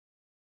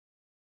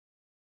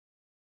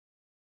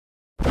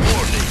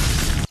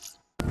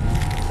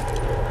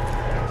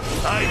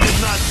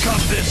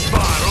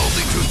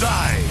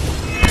die!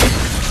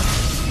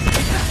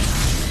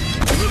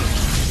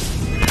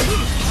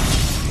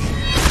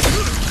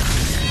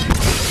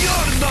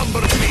 Your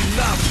numbers mean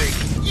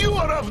nothing! You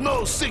are of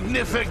no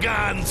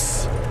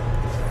significance!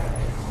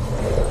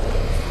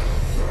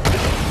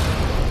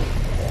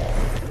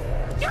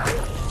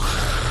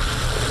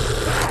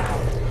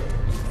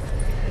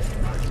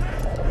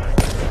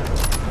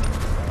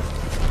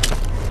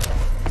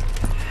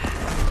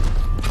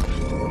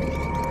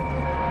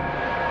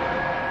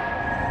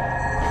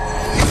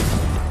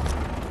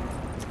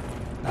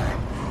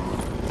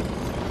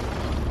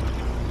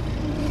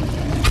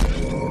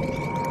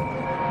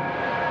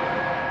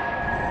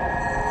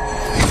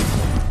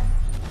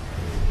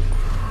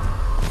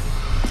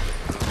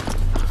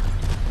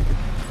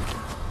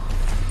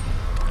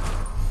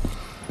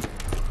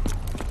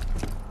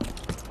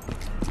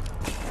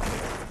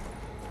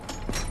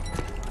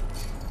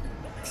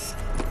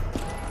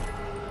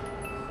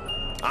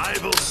 I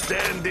will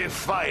stand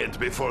defiant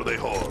before the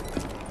Horde.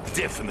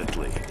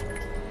 Definitely.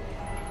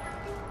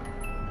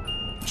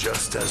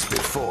 Just as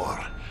before,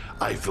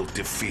 I will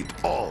defeat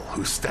all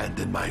who stand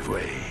in my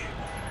way.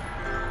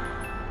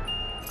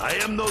 I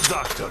am no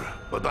doctor,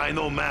 but I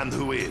know man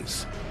who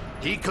is.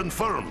 He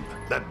confirmed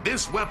that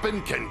this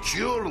weapon can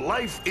cure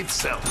life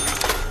itself.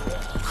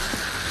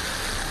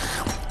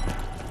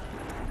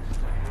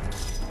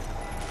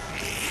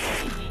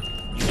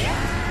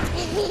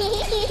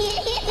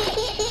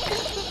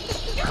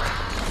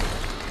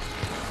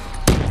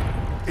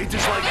 It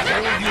is like the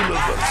whole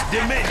universe,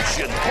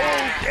 dimension,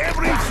 whole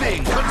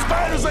everything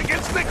conspires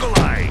against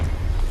Nikolai!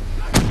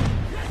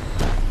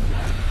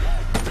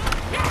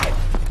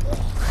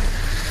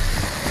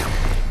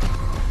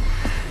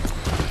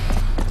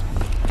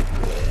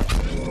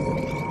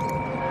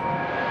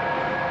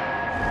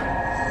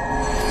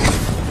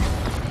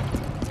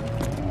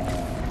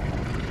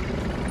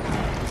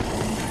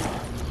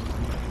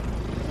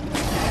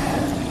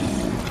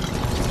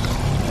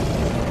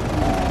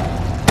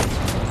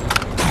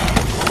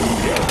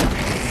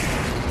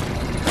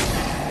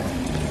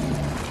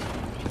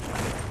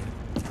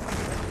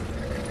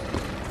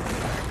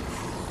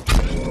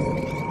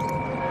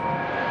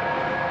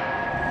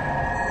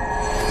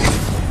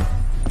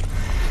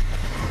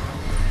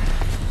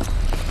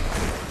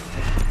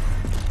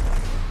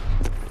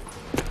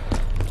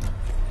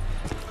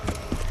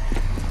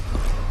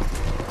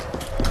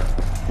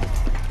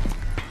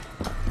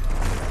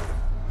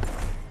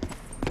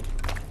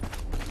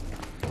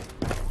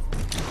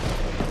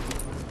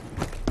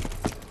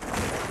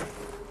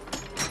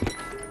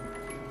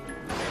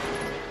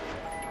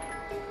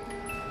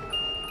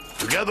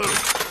 Together,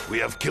 we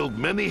have killed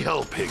many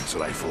hell pigs,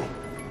 Rifle.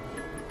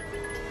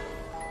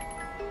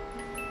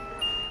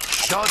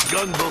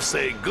 Shotgun will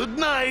say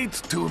goodnight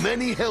to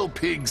many hell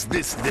pigs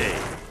this day.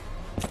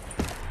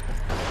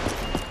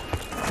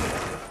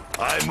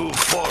 I move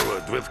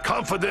forward with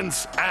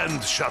confidence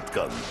and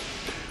shotgun.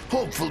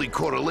 Hopefully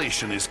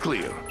correlation is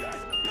clear.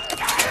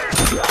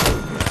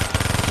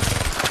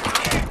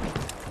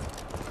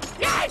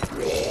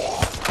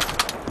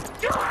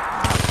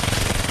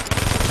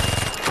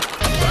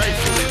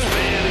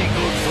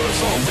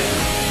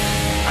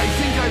 I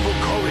think I will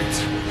call it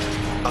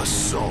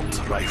assault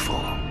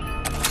rifle.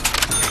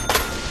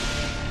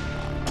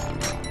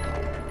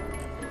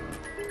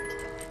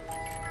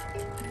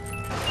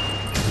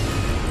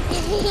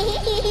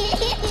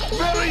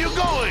 Where are you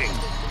going?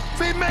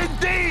 We made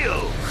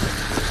deal.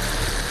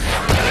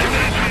 I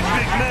may be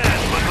big man,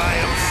 but I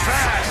am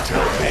fast,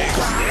 hell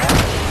pigs.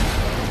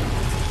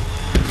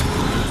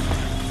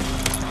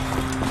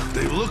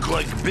 They look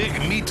like big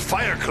meat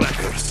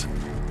firecrackers.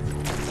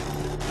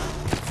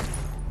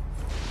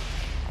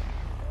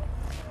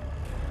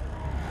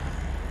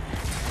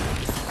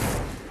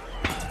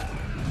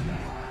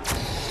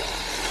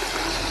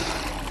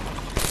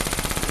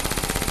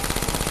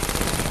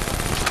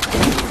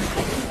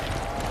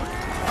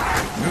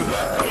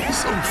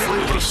 Some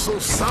flavors so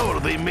sour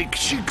they make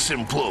cheeks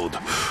implode.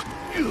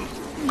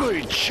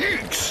 Great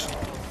cheeks!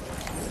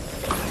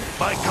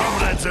 My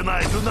comrades and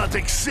I do not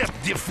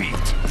accept defeat.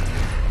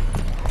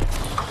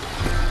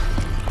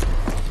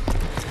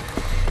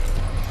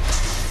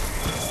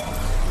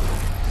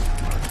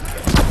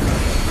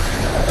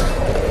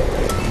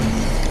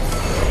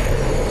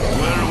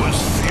 Where was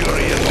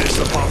Fury in this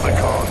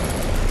apothecon?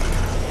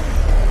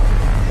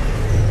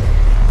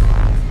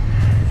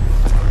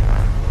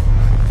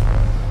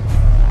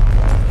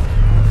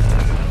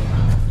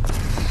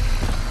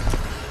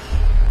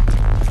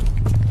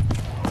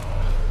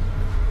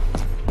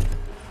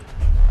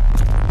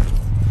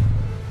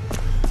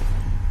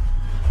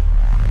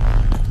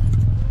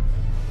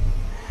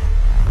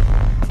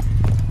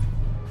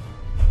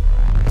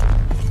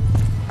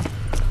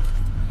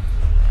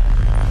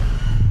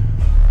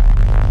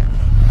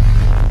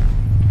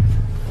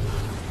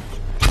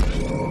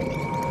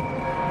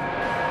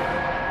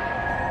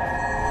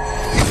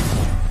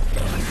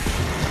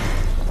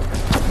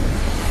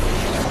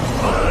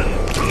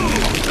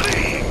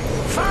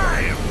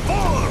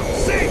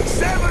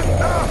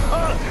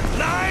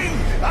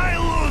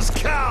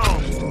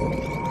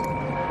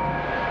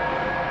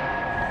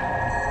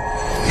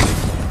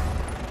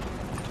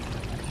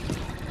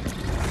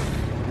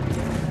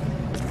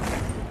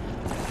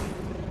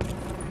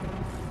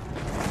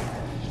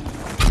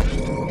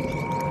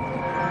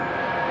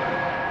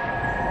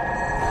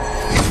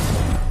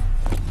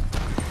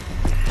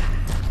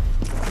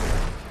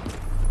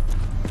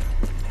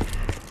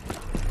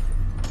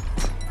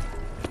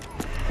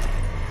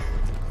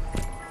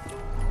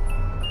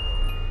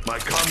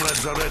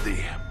 comrades are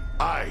ready,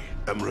 I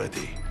am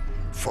ready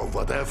for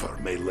whatever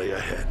may lay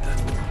ahead.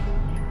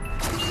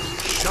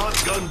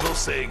 Shotgun will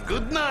say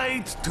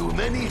goodnight to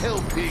many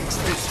hell pigs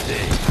this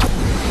day.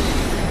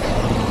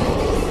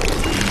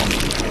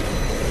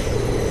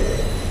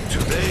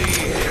 Today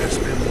has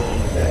been a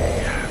long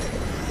day.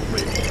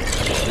 Wait,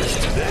 is this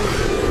today?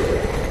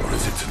 Or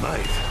is it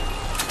tonight?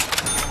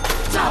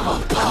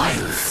 Double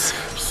points!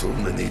 So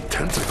many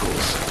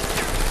tentacles.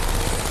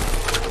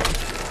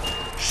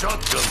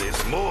 Shotgun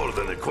is more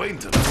than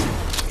acquaintance.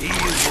 He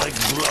is like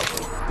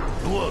brother.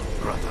 Blood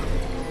brother.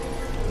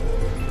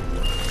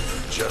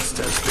 Just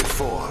as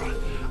before,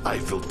 I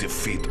will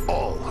defeat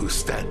all who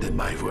stand in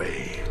my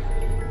way.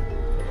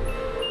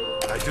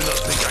 I do not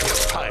think I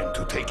have time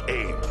to take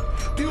aim.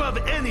 Do you have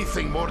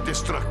anything more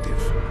destructive?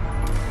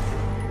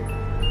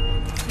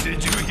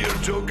 Did you hear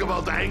a joke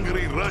about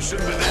angry Russian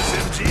with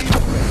SMG?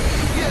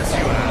 Yes,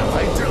 you have.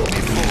 I tell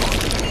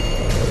before.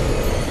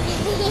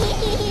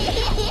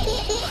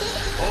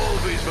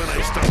 Always when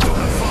I start to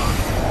have fun.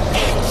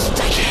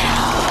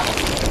 Insta-kill!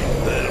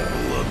 Their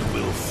blood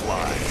will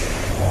fly.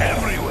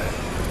 Everywhere.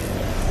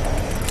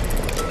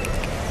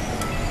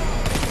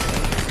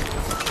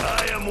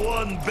 I am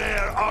one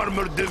bear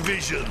armored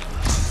division.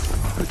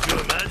 Could you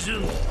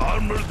imagine?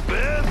 Armored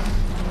bear?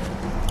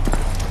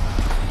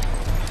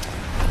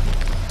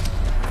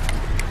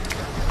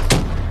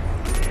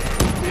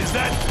 Is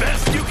that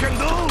best you can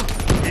do?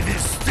 It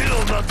is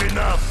still not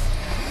enough.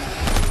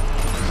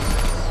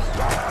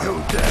 You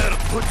dare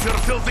put your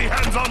filthy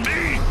hands on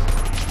me?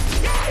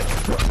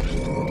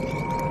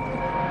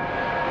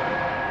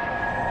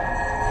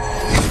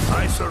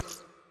 I sur-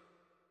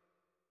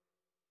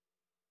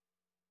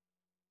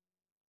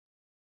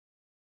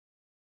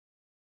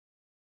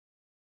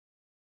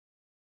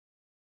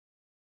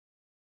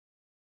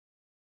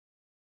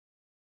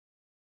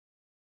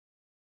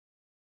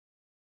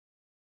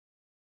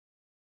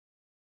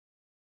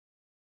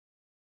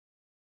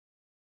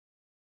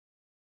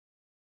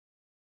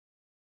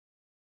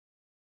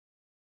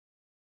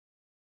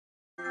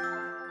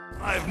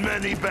 I've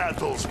many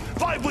battles.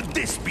 Why would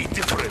this be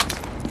different?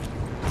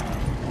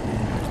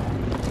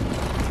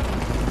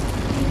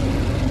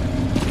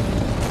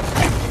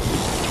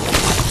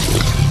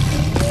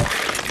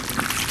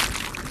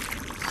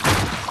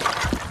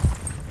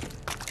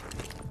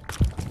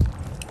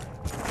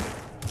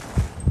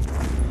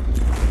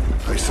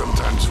 I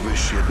sometimes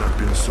wish she had not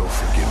been so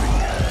forgiving.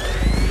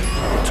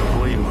 But to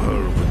blame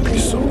her would be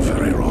so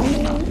very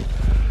wrong.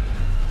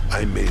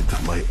 I made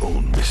my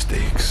own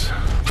mistakes.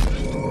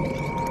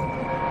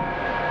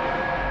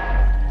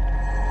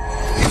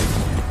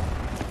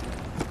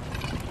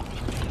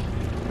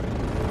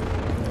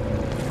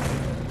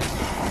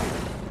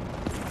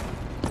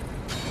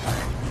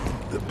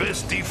 The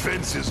best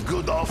defense is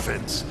good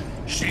offense.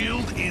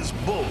 Shield is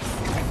both.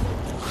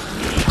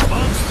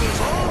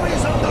 Monsters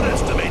always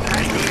underestimate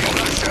angry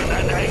Russian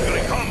and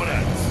angry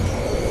comrades.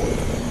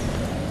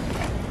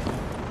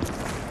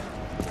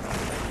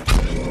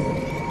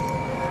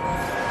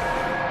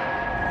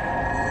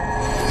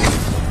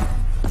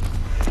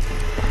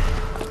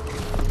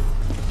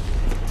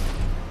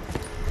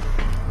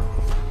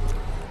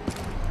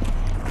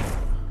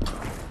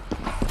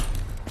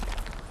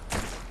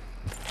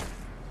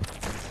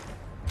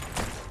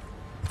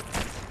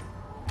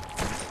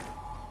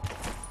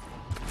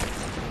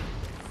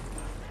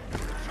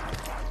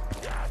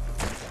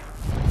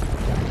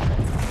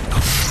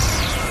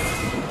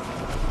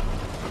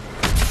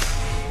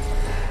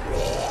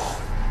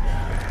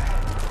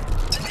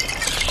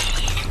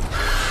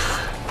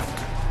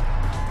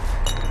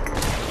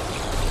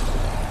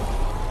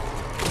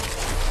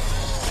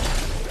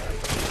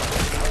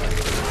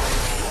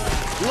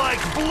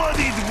 Like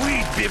bloodied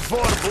wheat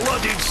before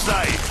bloodied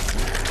scythe.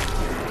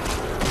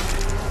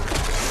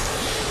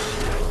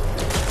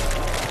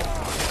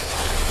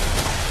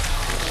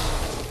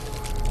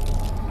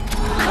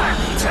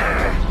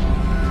 Carpenter!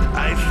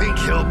 I think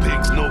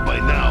hellpigs know by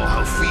now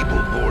how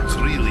feeble boards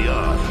really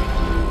are.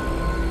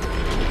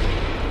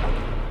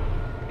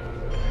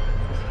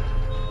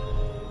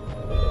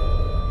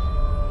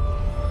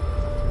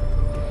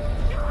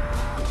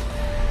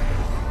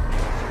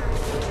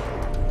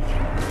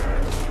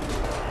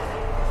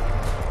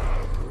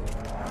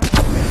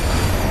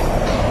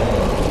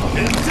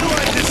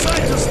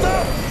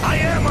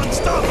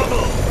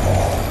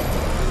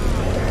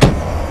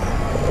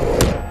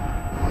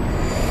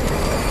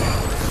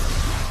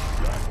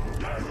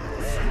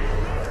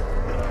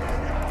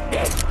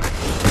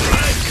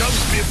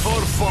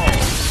 Before fall,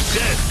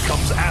 death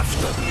comes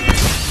after.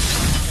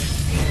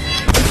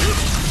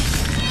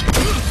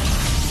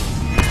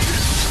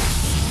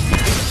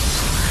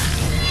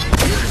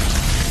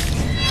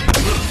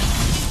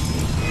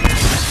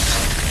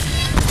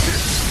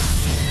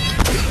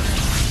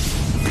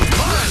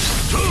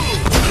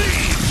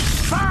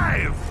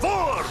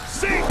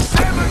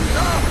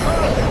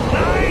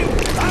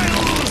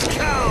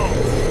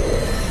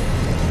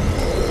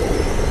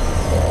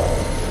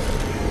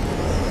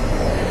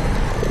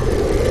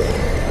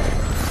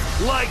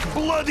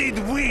 bloodied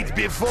wheat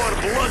before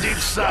bloodied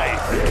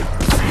scythe.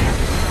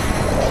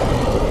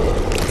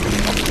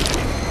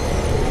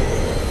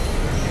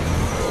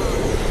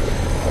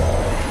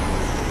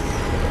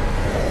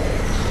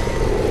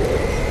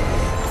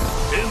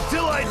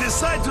 Until I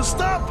decide to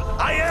stop,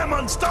 I am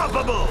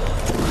unstoppable!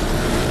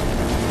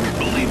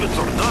 Believe it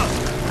or not,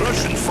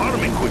 Russian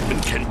farm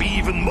equipment can be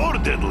even more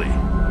deadly.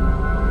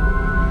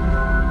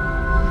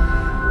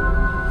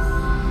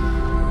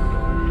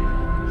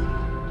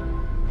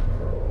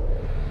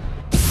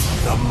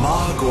 The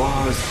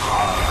Mogwars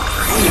are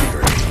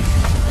hungry.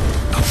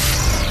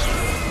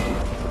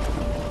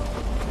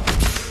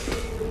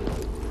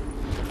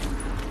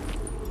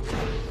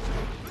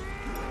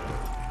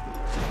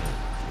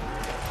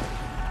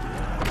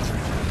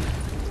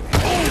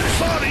 Oh,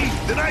 sorry!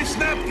 Did I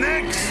snap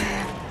necks?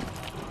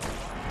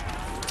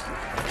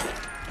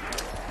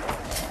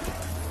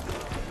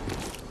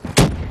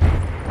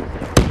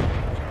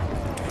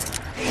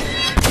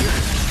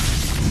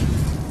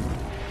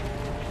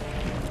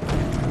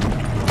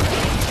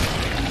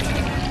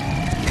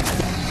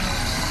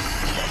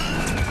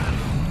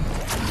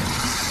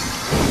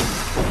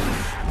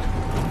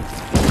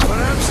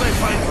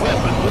 Find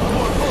weapon with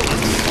more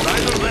bullets.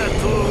 Either that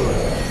or...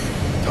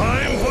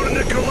 Time for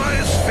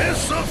Nikolai's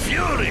Fists of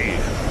Fury!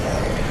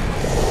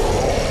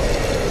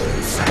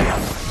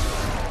 Sam!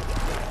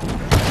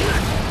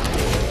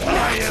 I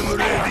am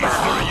ready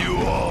for you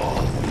all!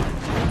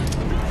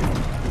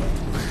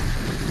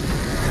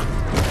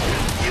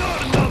 Your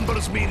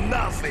numbers mean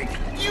nothing!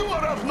 You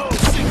are of no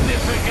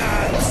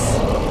significance!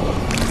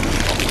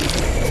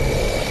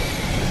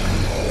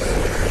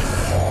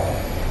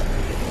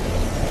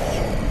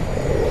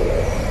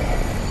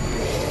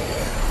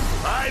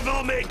 I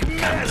will make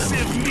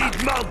massive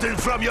meat mountain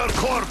from your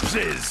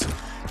corpses,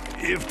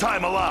 if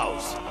time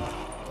allows.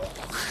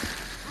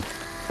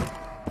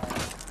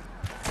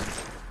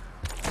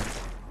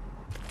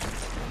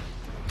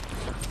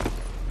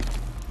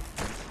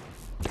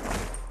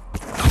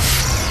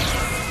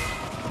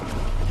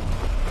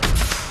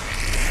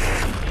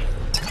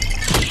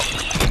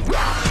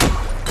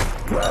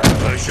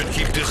 I should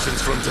keep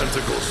distance from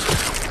tentacles.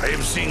 I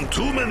am seeing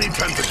too many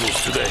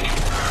tentacles today.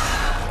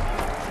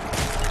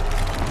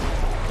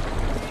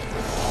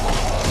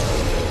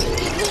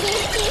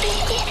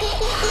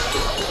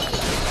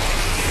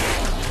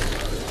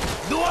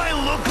 Do I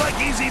look like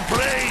easy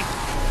prey?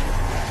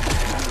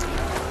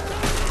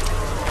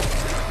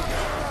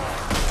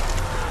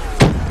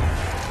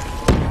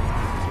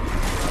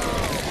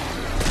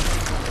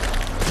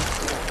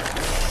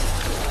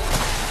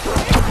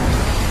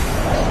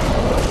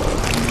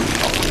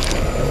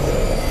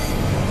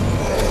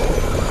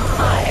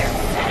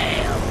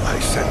 I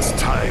sense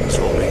times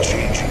will be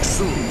changing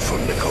soon for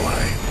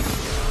Nikolai.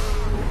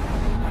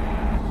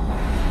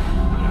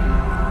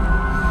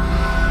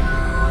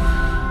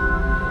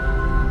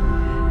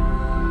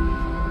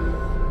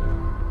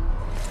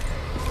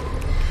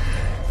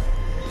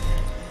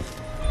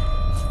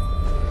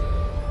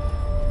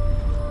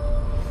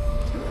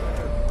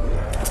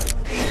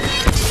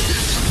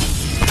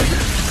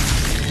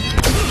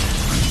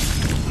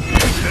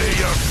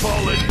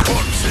 Fallen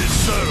corpses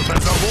serve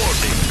as a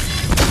warning.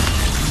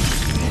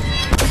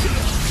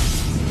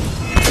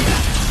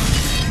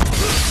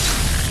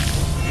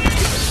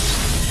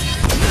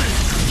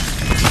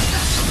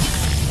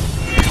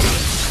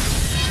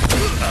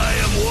 I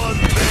am one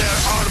bear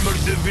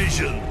armored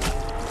division.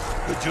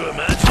 Could you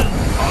imagine?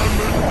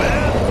 Armored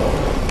bear?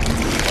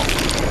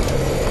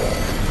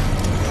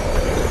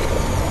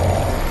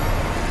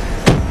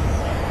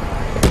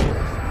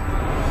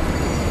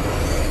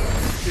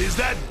 Is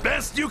that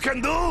best you can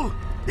do?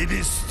 It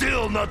is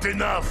still not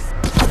enough.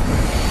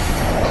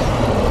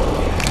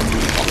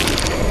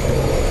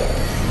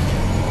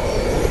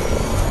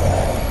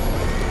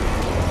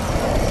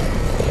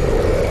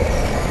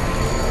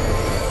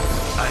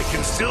 I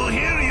can still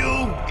hear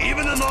you,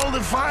 even in all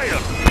the fire.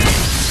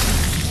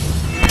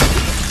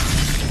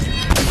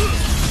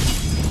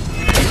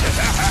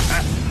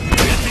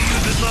 Pity you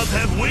did not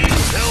have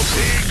wings, hell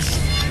pigs.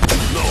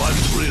 No,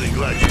 I'm really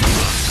glad you did.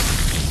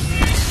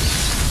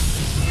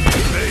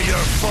 May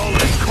your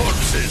fallen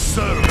corpses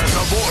serve as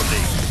a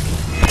warning.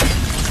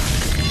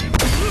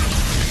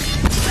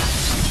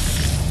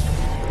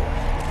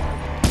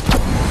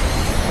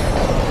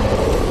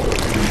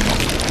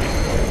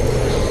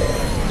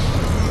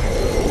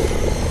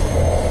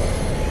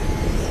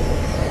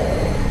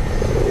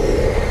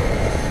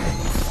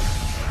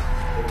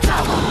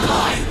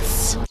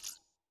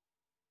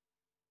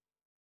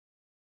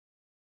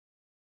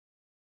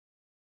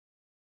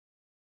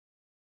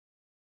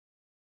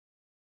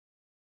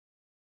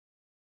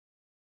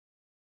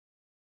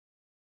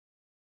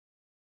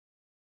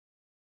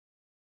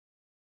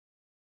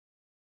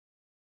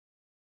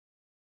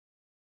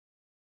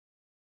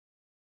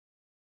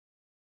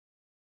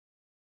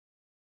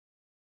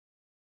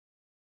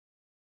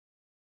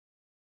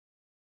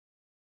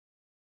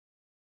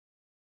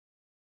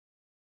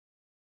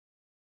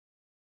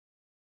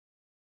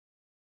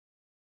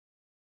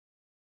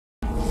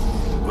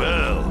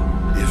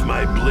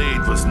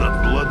 was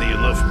not bloody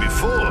enough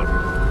before.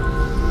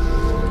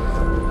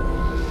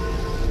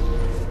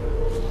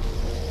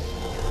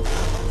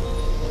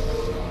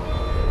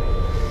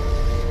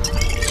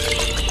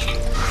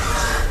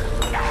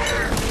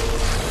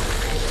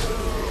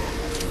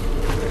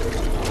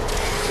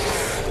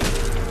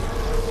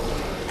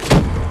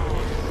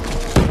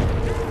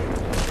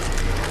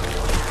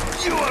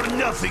 You are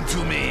nothing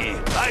to me.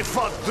 I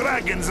fought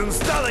dragons in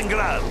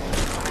Stalingrad.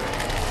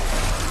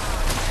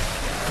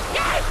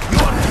 You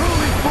are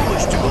truly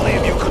foolish to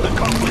believe you could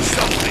accomplish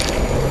something.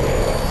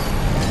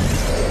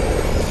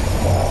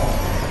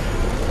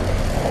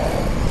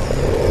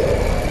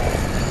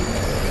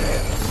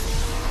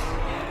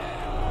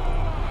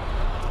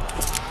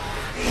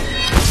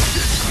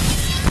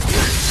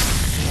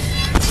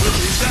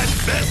 Is that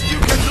best you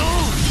can do?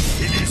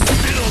 It is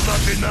still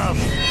not enough.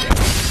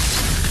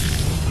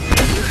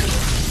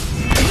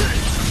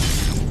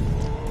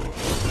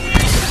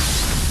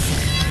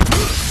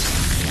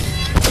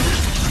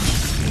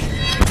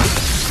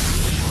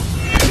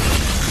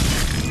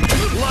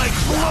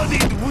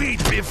 Bloodied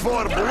wheat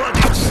before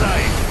bloodied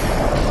scythe.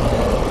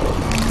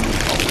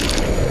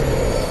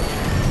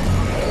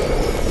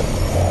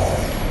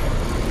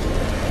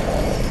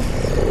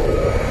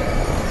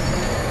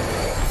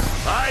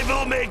 I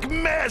will make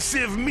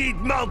massive meat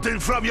mountain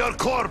from your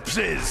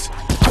corpses,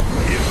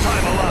 if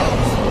time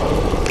allows.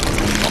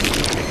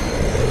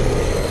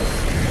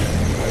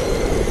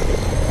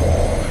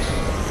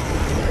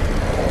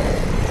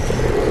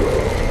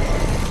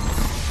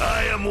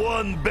 I am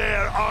one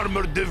bear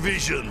armored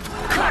division.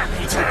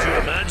 Could you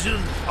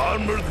imagine?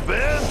 Armored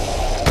bear?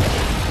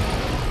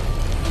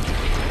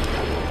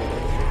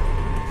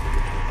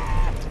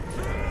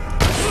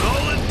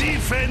 Solid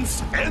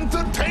defense,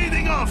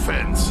 entertaining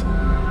offense.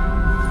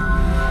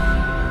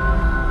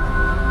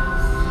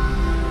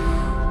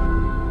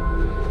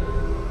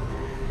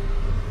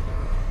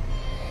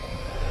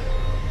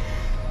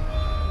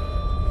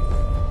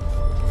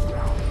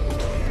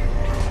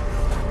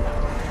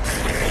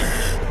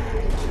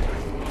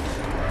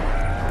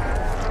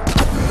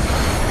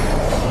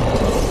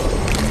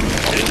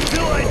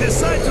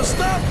 Decide to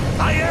stop,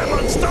 I am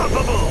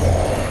unstoppable!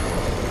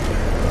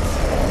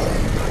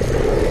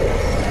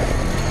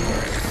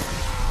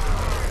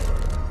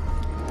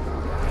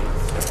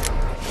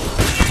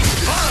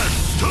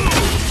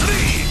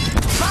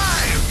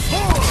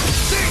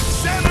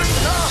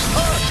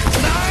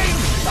 9,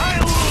 I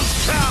lose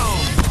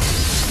count!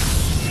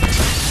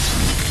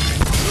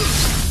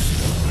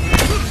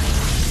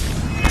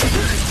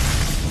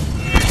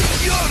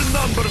 Your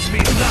numbers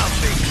mean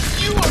nothing!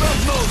 You are of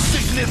no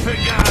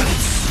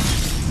significance!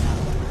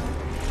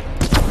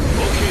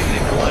 Okay,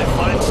 Nikolai,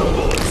 find some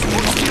bullets,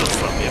 or steal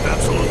some if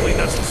absolutely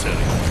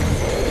necessary.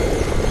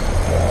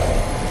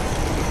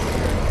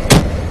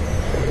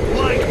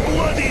 Like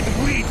bloodied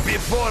wheat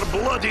before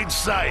bloodied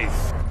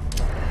scythe.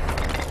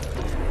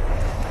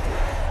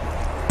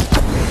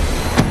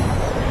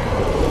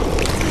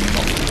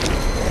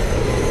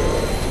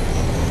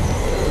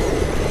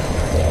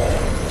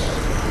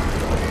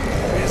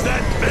 Is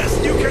that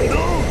best you can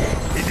do?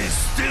 It is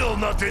still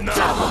not enough.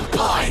 Double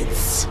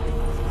points!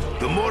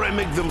 The more I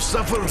make them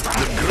suffer, the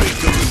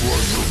greater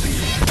reward will be.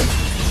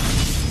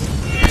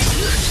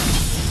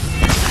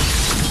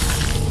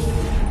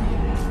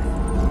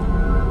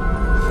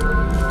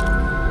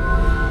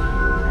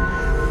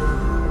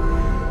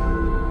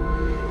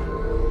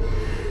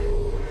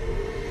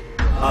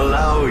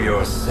 Allow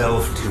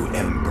yourself to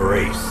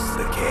embrace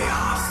the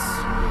chaos.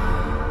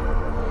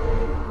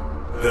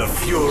 The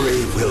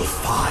Fury will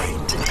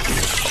find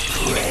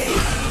its prey.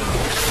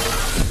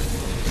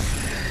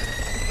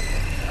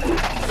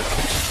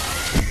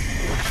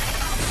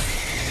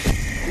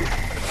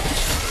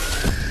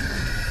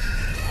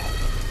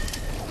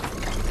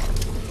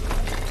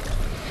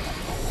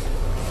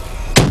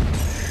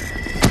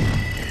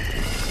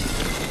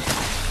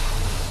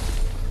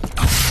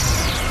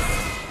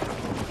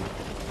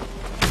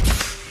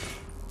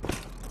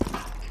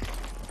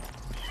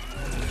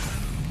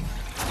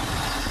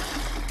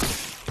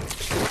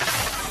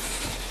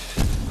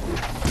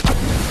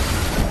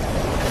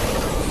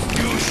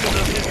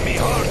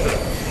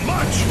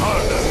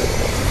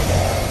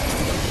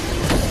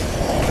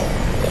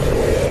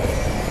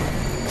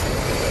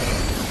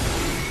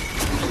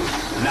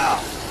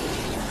 Now,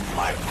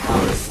 my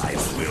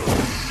parasites will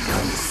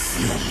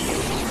consume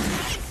you.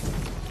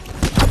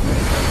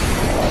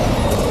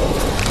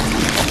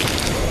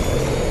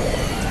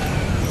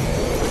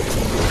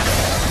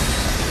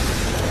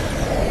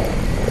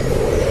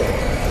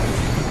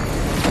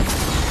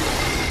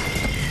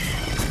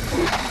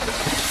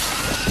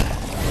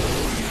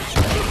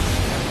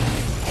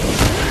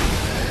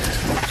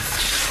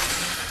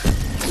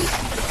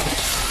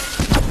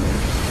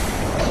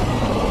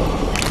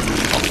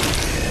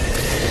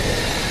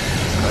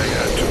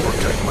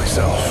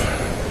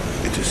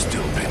 It is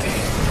still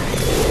pity.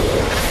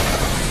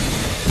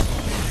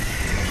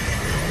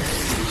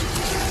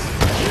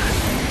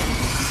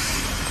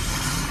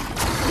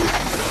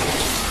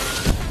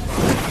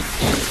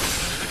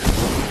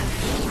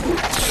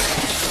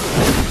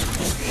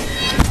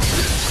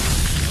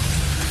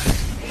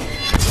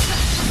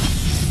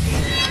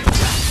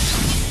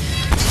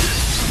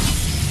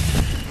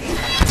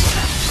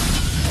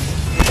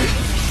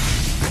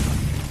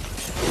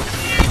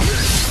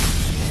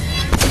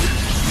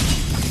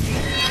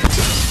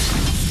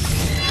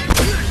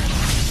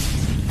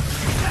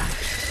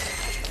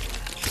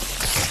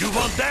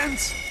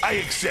 I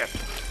accept.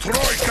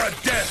 Troika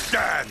Death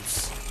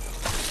Dance!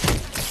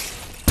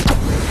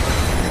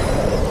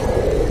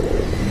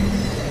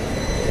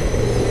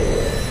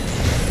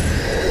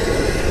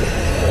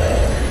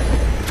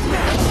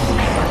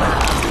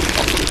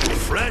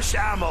 Fresh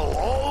ammo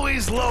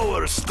always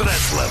lowers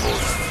stress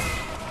levels.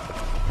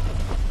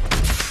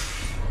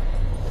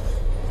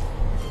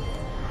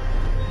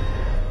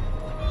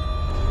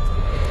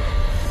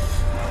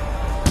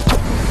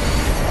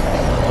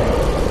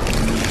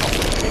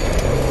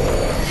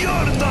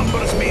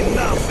 Numbers mean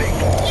nothing.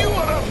 You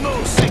are of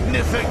no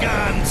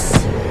significance.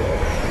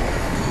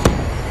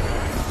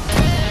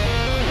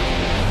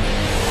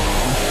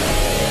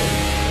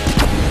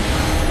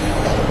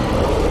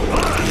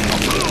 1,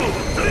 2,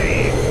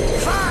 3,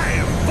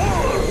 5,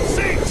 4,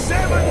 6,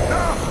 7,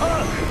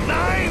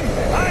 9.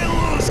 I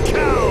lose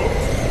count.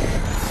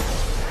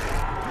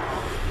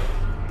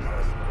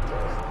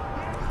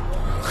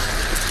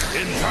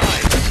 In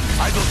time,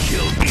 I will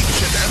kill each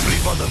and every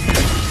one of you.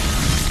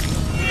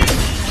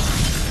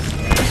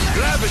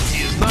 Gravity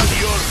is not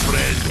your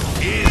friend,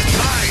 it is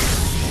mine!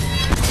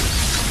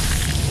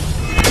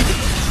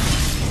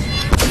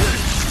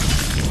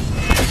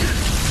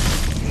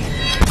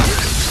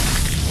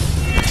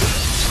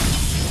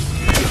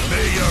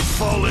 May your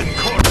fallen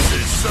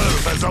corpses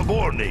serve as a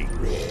warning!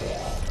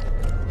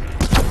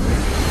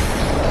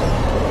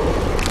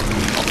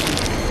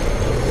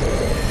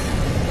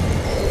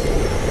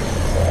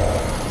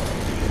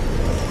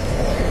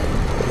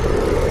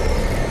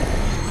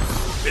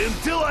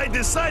 Until I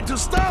decide to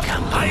stop,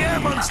 I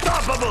am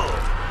unstoppable!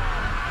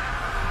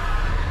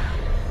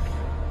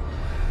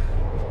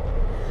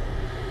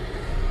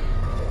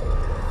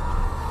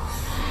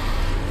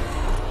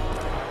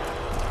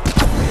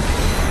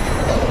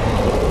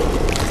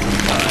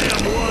 I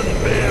am one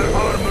Bear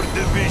Armored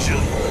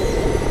Division.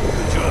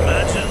 Could you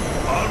imagine?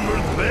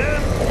 Armored Bear?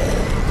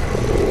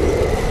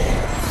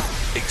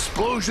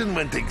 Explosion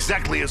went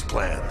exactly as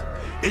planned.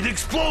 It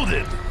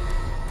exploded!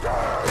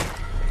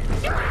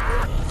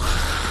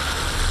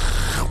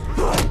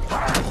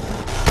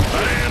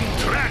 I am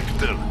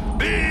Tractor!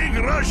 Big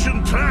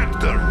Russian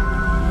Tractor!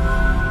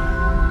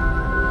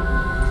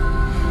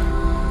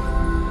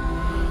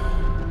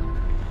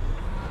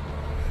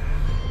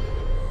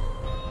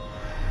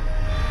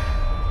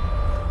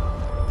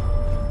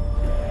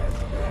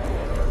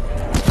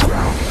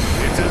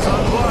 It is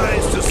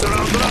unwise to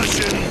surround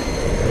Russian.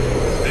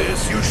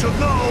 This you should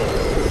know.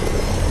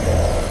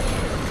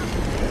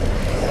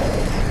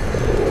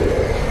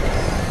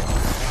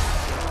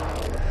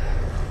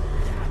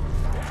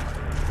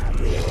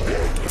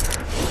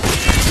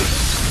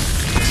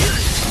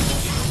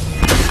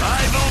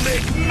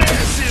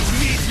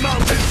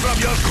 From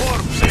your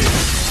corpses,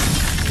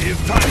 if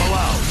time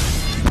allows.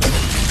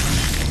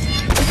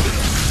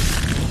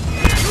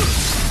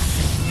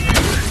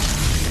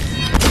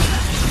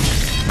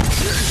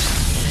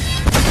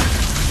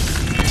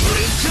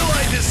 Until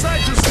I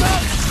decide to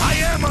stop, I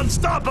am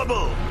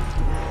unstoppable!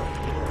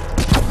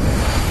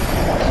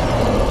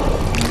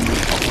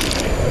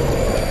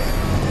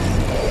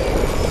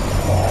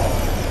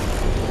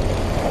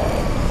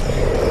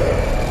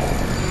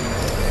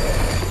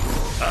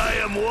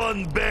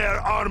 One Bear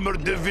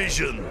Armored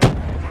Division.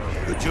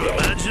 Could you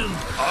imagine?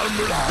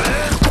 Armored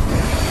Bear?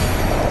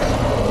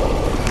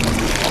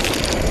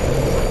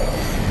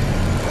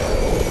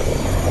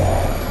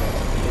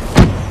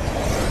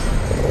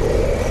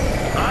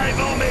 I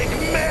will make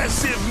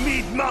massive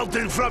meat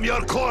mountain from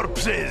your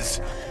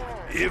corpses,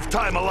 if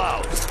time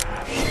allows.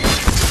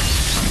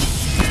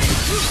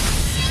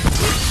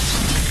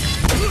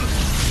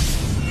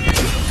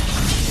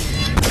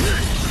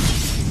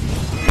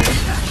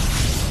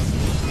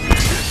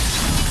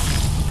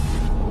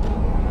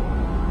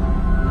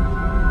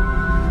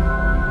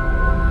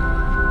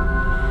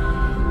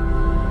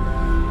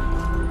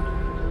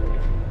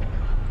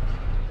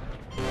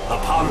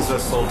 Panzer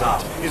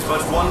Soldat is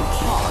but one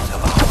part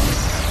of our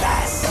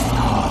vast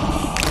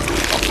army.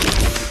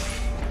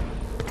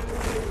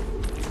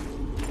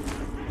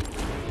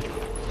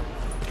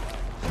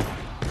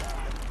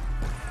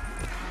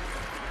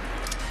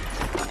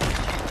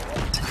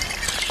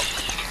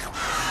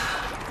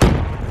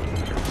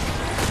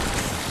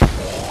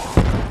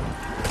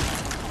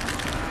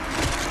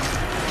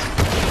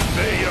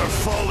 May your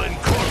fallen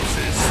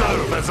corpses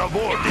serve as a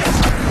warning.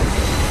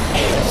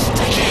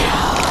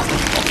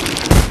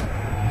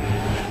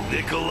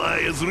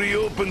 Nikolai has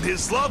reopened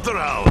his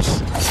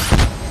slaughterhouse. 1,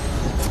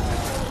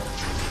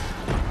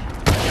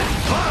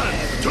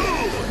 2,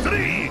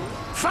 3,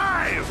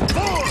 5,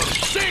 4,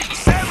 6,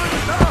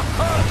 7, 9.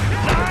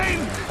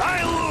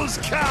 I lose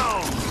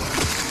count.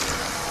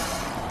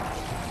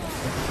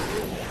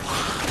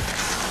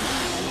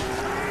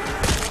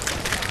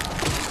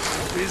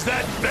 Is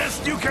that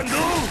best you can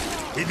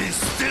do? It is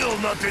still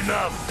not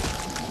enough.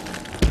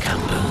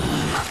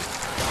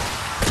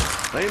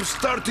 I am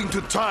starting to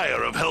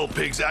tire of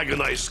Hellpig's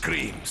agonized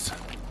screams.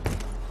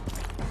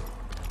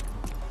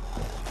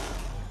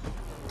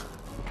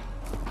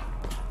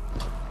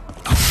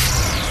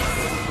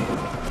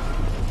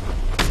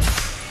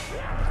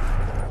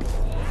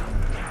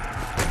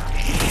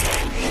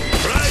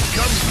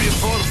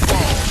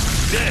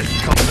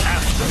 best comes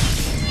after.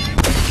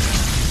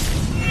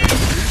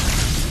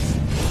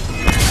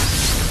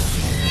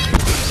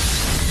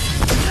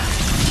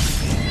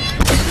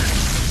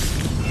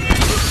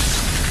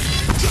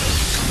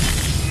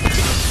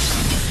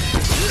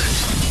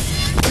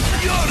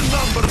 Your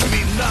numbers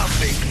mean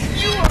nothing.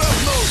 You are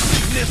of no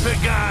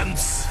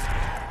significance.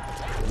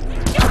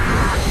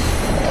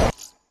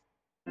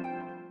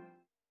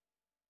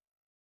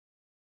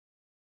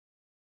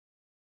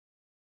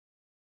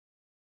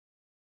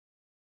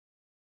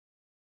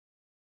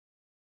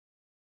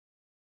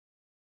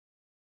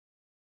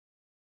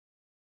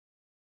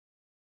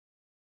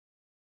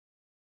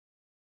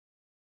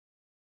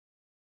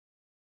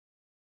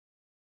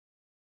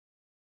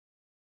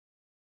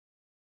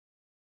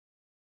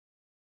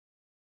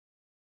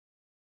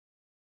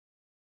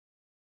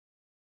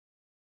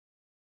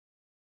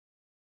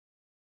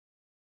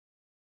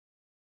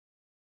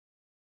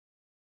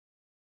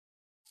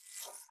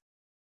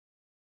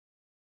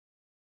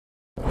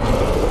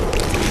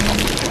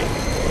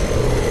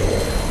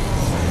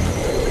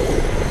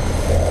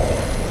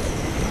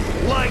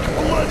 Like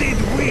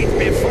bloodied wheat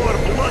before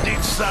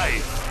bloodied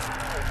scythe.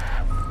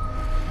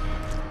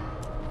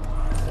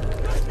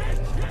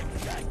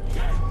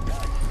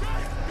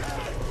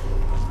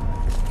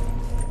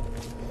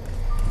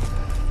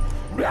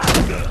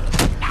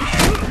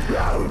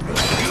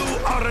 You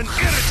are an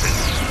irritant.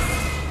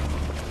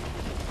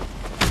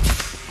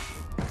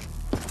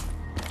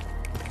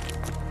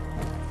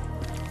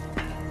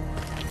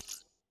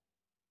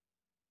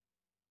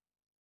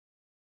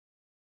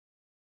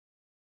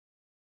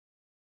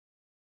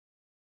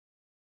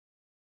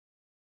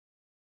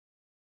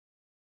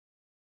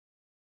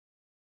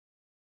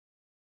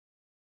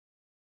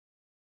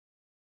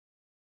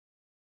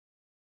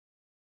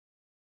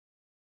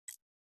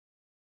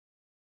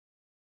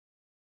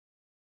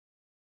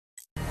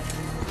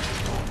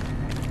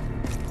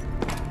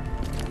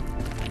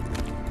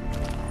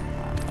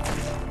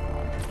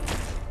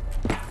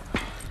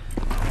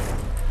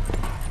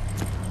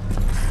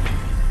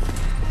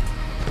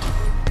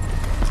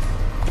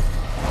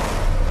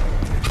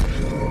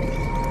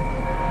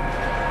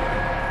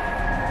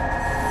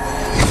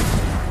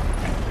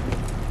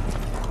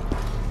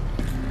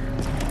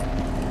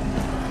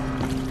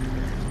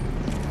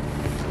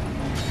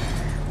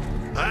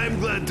 I'm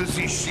glad to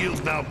see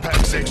shield now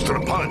packs extra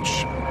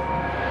punch.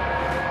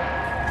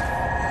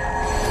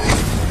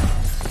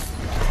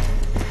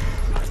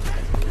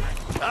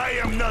 I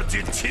am not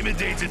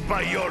intimidated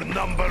by your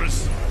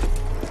numbers.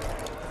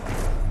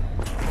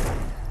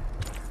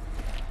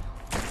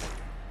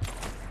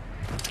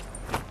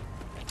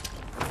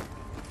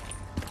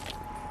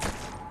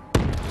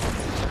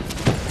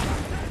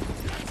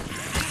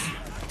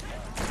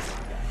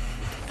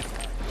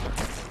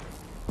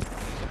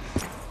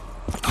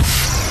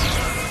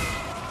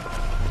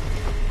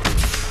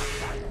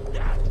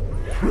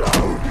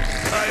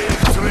 I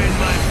have trained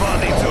my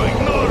body to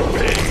ignore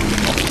pain.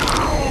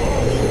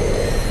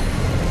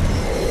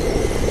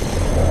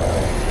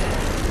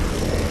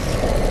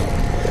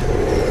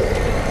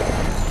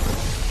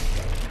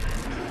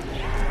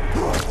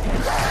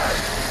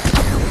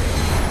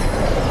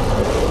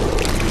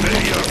 May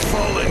your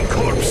fallen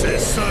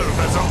corpses serve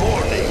as a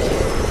warning.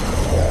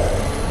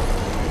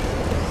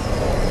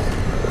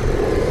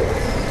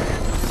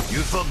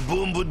 You thought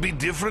Boom would be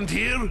different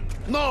here?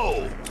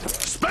 No!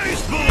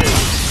 Space Boom!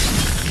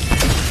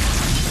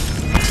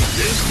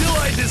 Until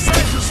I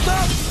decide to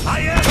stop, I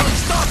am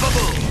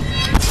unstoppable!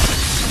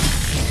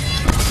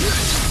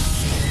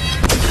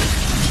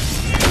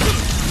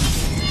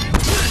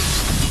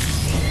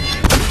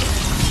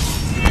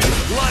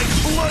 Like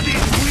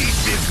bloodied wheat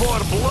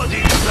before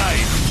bloodied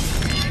scythe.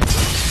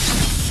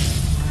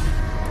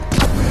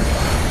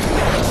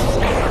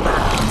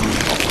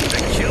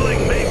 The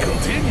killing may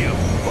continue,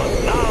 but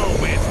now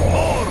with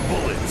more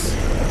bullets.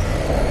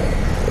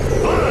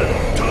 1,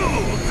 2,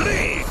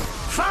 3,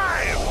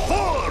 5,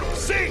 4,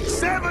 6,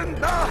 7,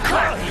 9.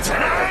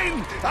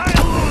 I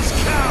lose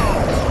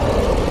count.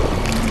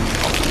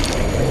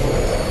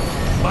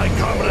 My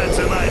comrades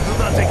and I do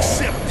not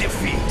accept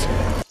defeat.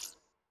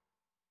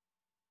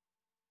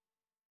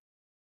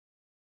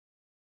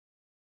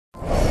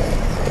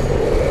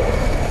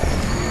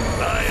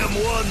 I am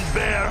one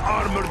bear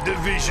armored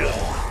division.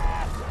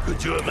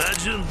 Could you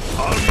imagine?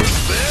 Armored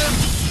bear?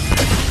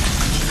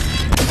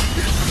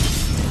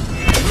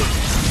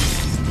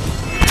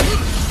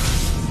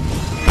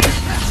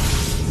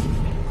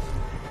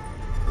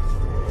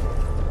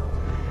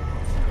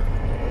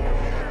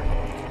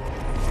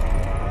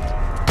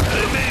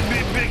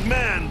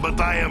 But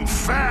I am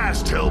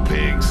fast, hell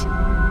pigs.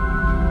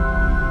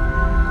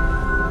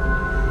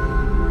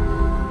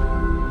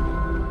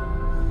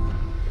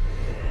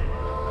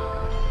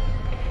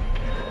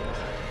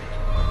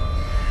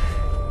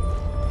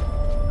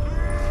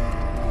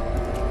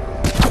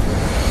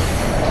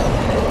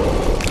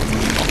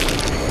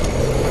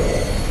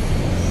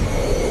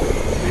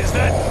 Is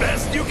that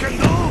best you can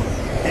do?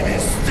 It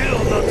is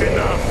still not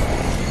enough.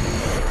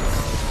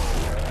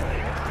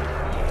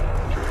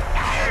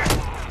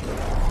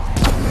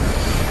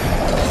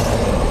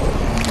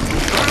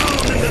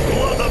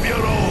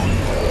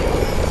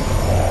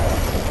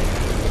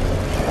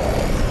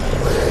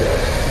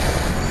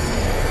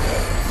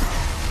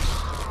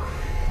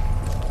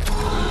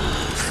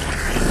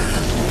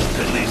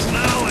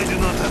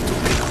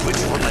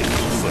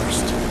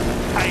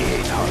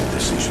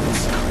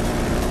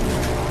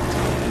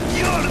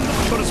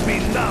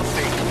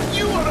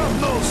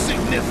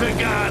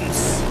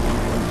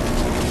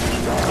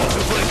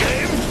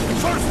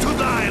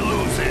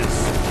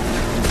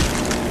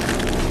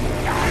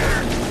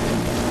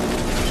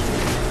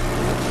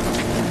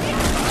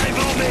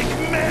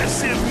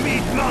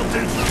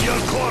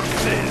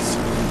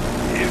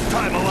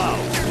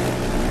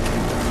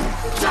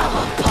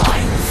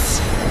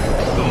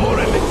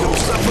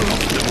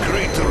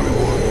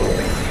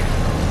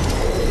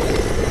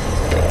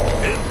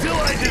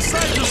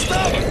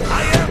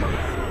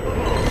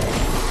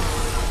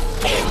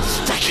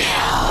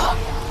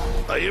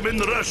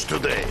 rush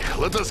today.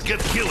 Let us get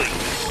killing.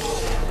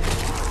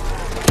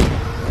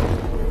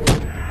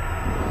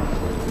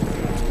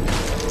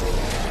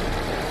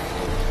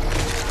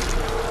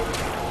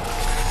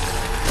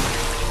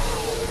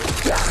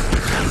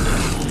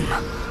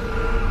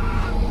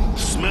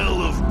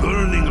 Smell of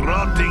burning,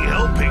 rotting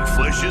helping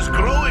flesh is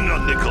growing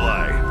on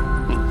Nikolai.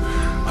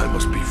 I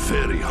must be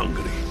very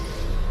hungry.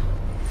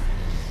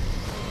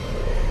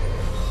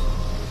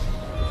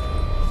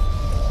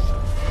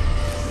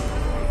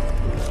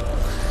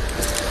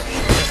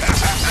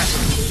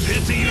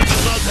 Pity you do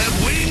not have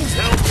wings,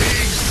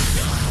 helping.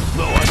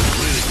 No, I'm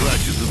really glad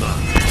you do not.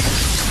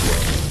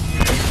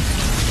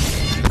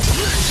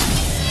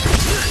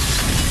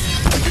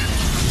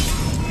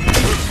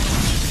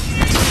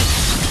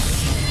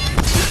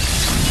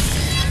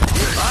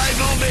 I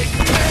will make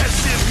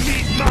massive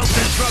meat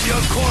mountains from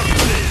your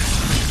corpses,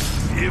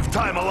 if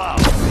time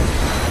allows.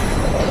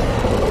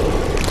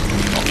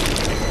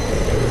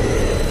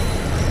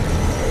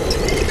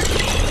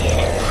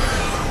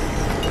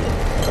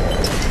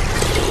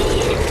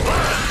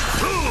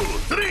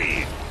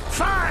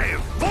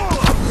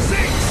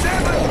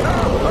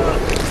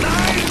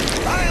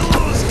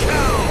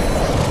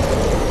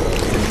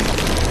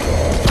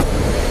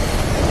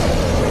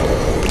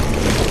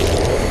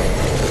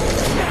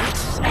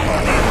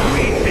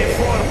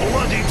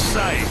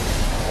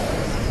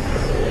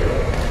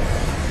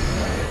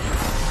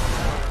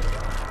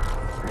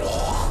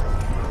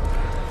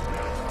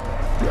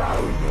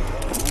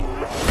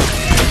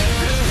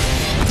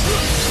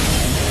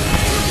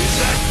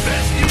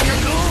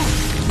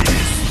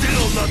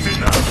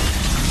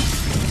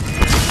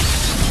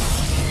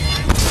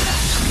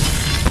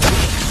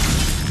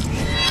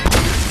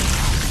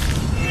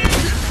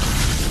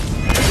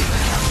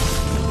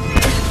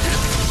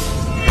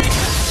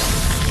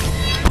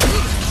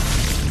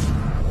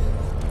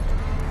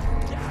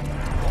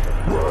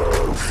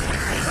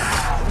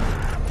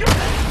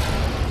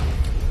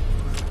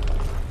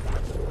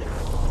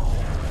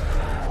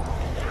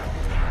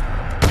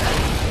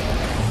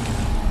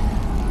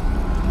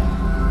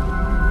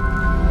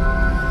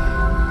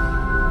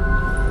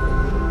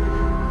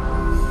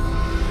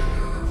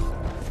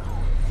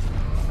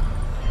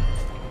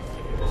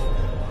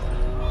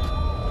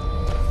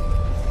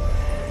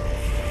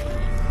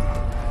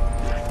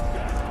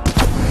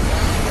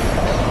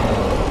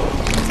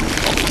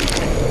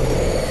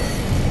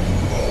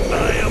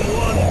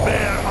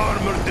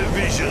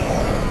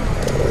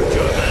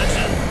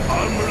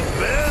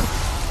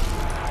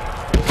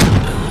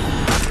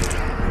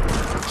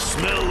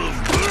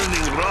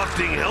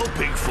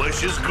 Helping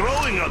flesh is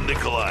growing on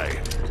Nikolai.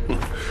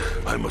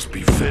 I must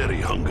be very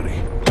hungry.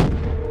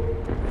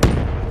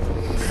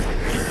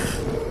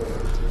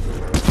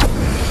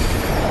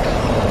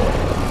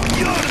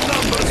 Your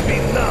numbers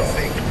mean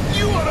nothing.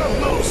 You are of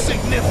no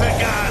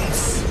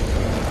significance.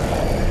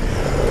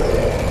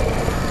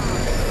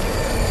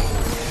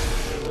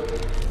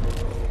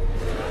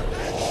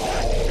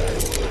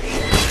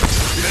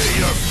 May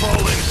your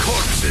fallen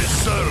corpses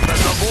serve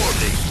as a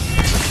warning.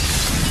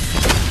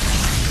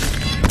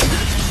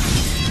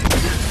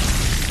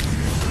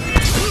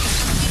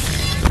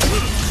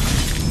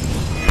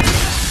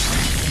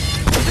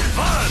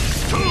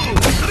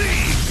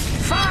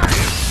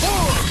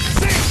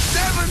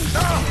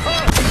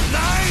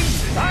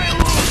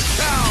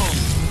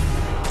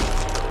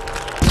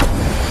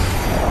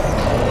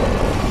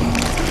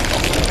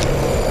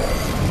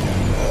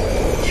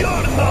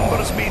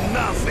 Mean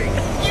nothing.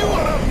 You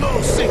are of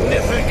no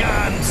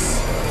significance.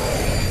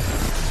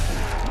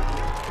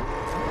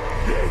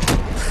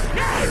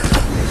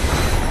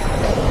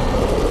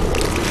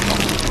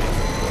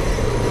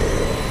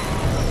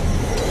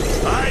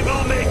 I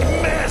will make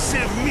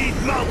massive meat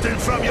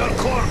mountains from your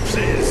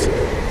corpses,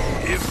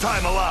 if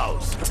time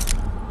allows.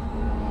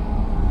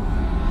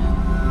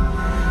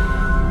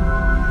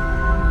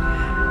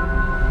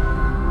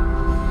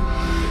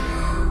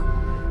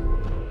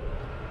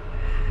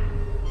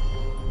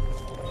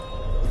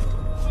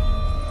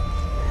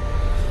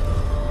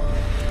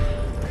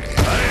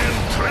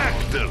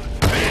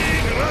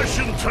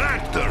 Russian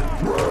tractor!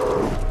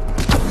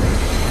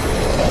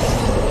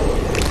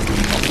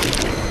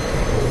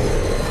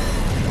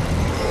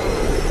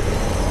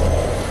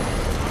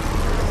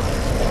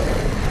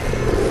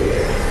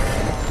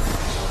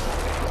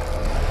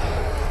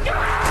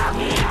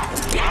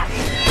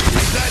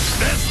 Is that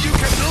best you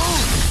can do?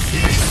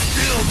 It is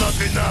still not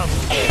enough.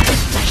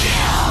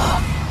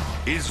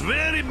 It's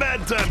very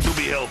bad time to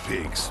be hell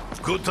pigs.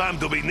 Good time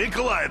to be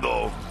Nikolai,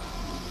 though.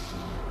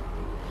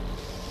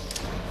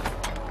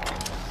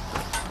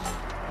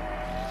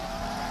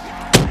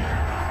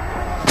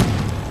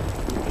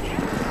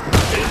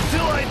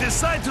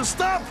 Decide to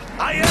stop,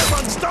 I am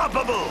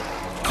unstoppable!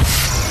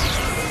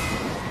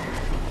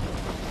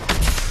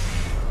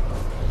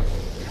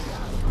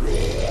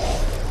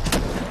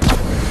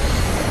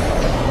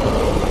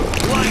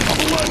 Like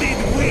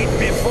bloodied wheat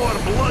before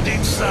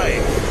bloodied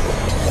scythe.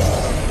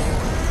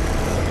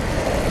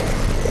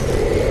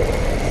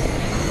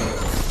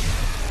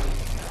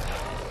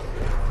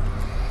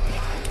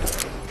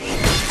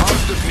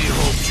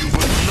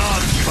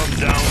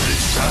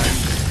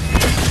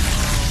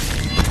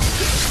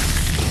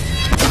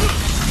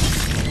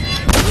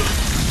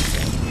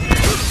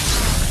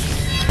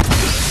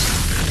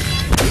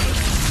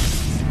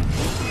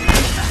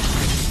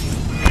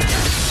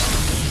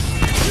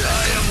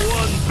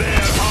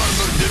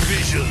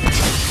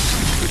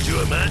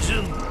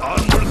 imagine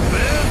armored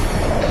bear?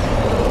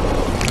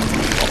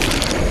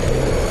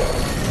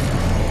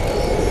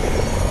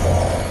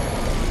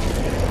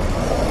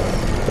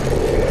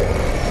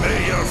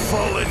 May your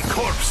fallen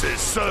corpses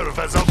serve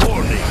as a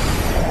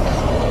warning.